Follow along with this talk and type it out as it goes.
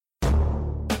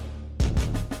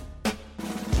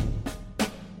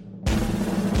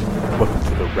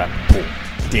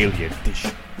Rappaport Daily Edition,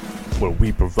 where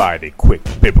we provide a quick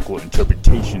biblical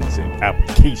interpretations and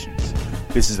applications.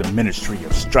 This is a ministry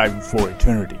of striving for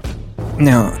eternity.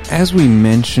 Now, as we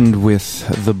mentioned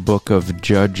with the book of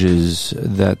Judges,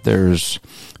 that there's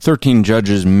 13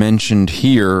 judges mentioned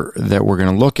here that we're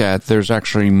going to look at, there's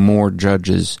actually more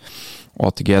judges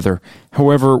altogether.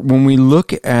 However, when we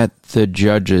look at the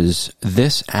judges,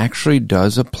 this actually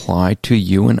does apply to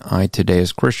you and I today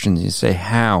as Christians. You say,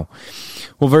 how?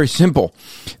 Well, very simple.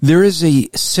 There is a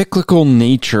cyclical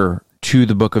nature to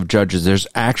the book of Judges. There's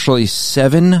actually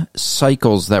 7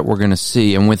 cycles that we're going to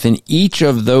see, and within each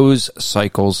of those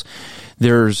cycles,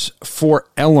 there's 4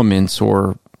 elements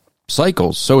or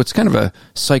cycles. So it's kind of a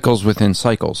cycles within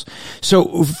cycles.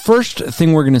 So first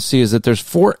thing we're going to see is that there's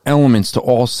 4 elements to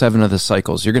all 7 of the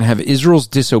cycles. You're going to have Israel's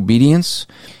disobedience.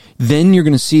 Then you're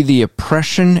going to see the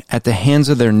oppression at the hands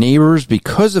of their neighbors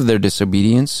because of their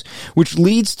disobedience, which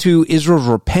leads to Israel's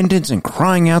repentance and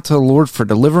crying out to the Lord for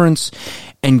deliverance.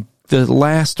 And the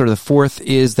last, or the fourth,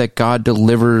 is that God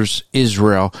delivers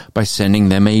Israel by sending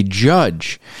them a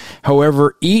judge.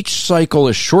 However, each cycle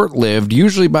is short-lived,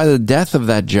 usually by the death of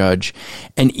that judge,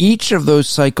 and each of those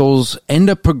cycles end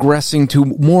up progressing to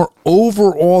more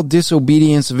overall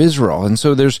disobedience of Israel. And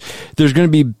so there's going to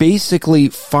be basically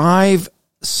 5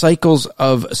 cycles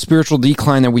of spiritual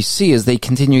decline that we see as they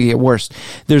continue to get worse.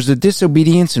 There's the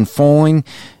disobedience and failing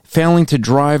to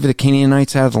drive the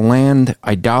Canaanites out of the land,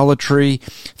 idolatry.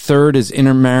 Third is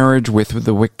intermarriage with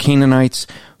the Canaanites.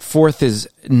 Fourth is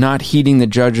not heeding the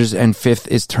judges. And fifth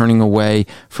is turning away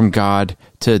from God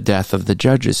to death of the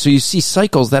judges. So you see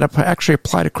cycles that actually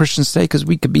apply to Christians today because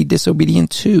we could be disobedient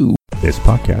too. This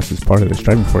podcast is part of the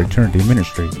Striving for Eternity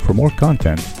ministry. For more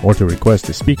content or to request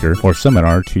a speaker or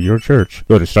seminar to your church,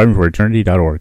 go to strivingforeternity.org.